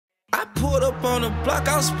I pulled up on the block,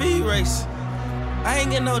 I'm speed race. I ain't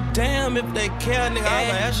get no damn if they care, nigga. I'm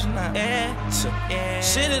an astronaut.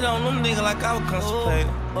 Shitted on them nigga like I was constipated.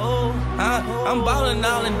 I'm ballin'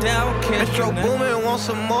 all and down, Metro Boomin want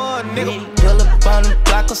some more, nigga. Pull up on the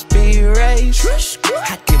block, I'm speed race.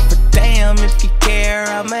 I give a damn if you care,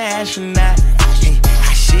 I'm an astronaut.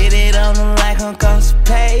 I shitted on them like I'm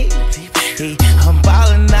constipated. I'm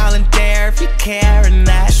ballin' all in there if you care or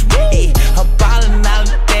not. I'm ballin' all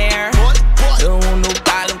in there. Don't want no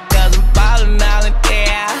bottom cause I'm ballin' all in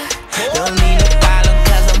there. Don't need no bottom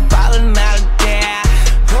cause I'm ballin' all in there.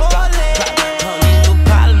 Don't need no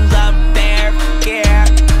bottoms up there if you care.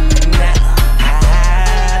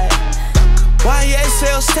 Why you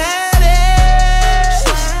so status?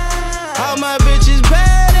 All my bitches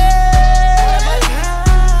badass.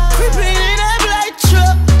 Creepin' in that black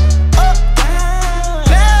truck.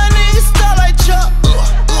 Now niggas start like Chuck.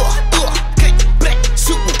 Black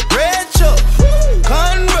super red truck.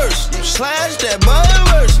 Converse, slash that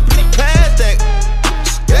motherverse. Pass that.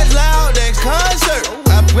 That's loud, that concert.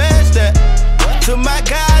 I pass that to my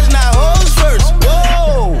guys, not hoes first.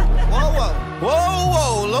 Whoa,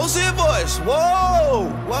 whoa, low C voice. Whoa,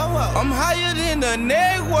 I'm higher than the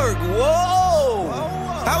network. Whoa,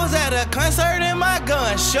 I was at a concert in my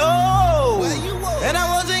gun show, and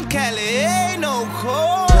I was in Cali, ain't no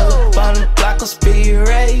cold. Pull up on the block, on speed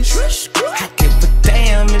race. I give a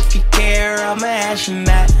damn if you care, I'm an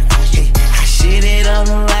astronaut. I shitted on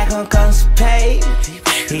them like I'm constipated.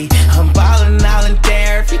 I'm ballin' all in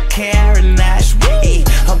there if you care or not.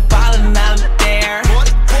 I'm ballin' all in there.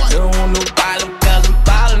 Don't want no bottom cause I'm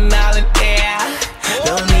ballin' all in there.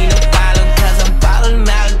 Don't need no bottom cause I'm ballin'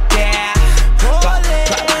 all in there.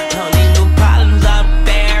 Don't need no bottoms up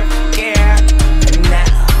there if you care or not.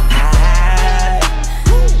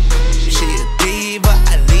 She a diva,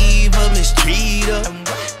 I leave her, mistreat her.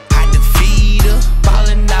 I defeat her,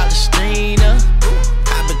 ballin' out the streamer.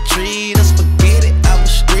 I betreat her, spaghetti, I'm a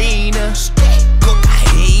screener.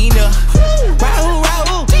 Cocaine.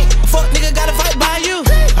 Rahu, fuck nigga gotta fight by you.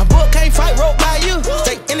 A book can't fight, rope by you.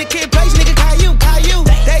 Stay in the kid place, nigga, Caillou.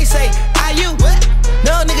 They say, are you?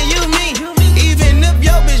 No, nigga, you me. Even if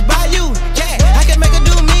your bitch by you, yeah, I can make her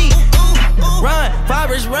do me. Run,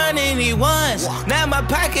 Faber's running, he wants. Now my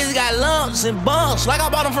pockets got lumps and bumps, like I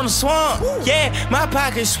bought them from the swamp. Yeah, my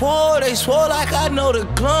pockets swole, they swole like I know the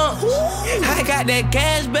clumps. I got that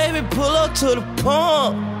gas, baby, pull up to the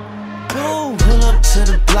pump. Pull up to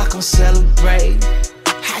the block, I'm celebrating.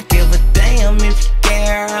 I give a damn if you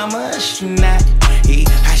care, I'm an astronaut.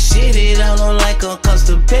 I shitted on them like I'm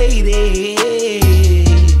constipated.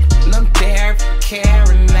 And I'm there if you care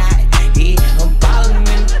or not.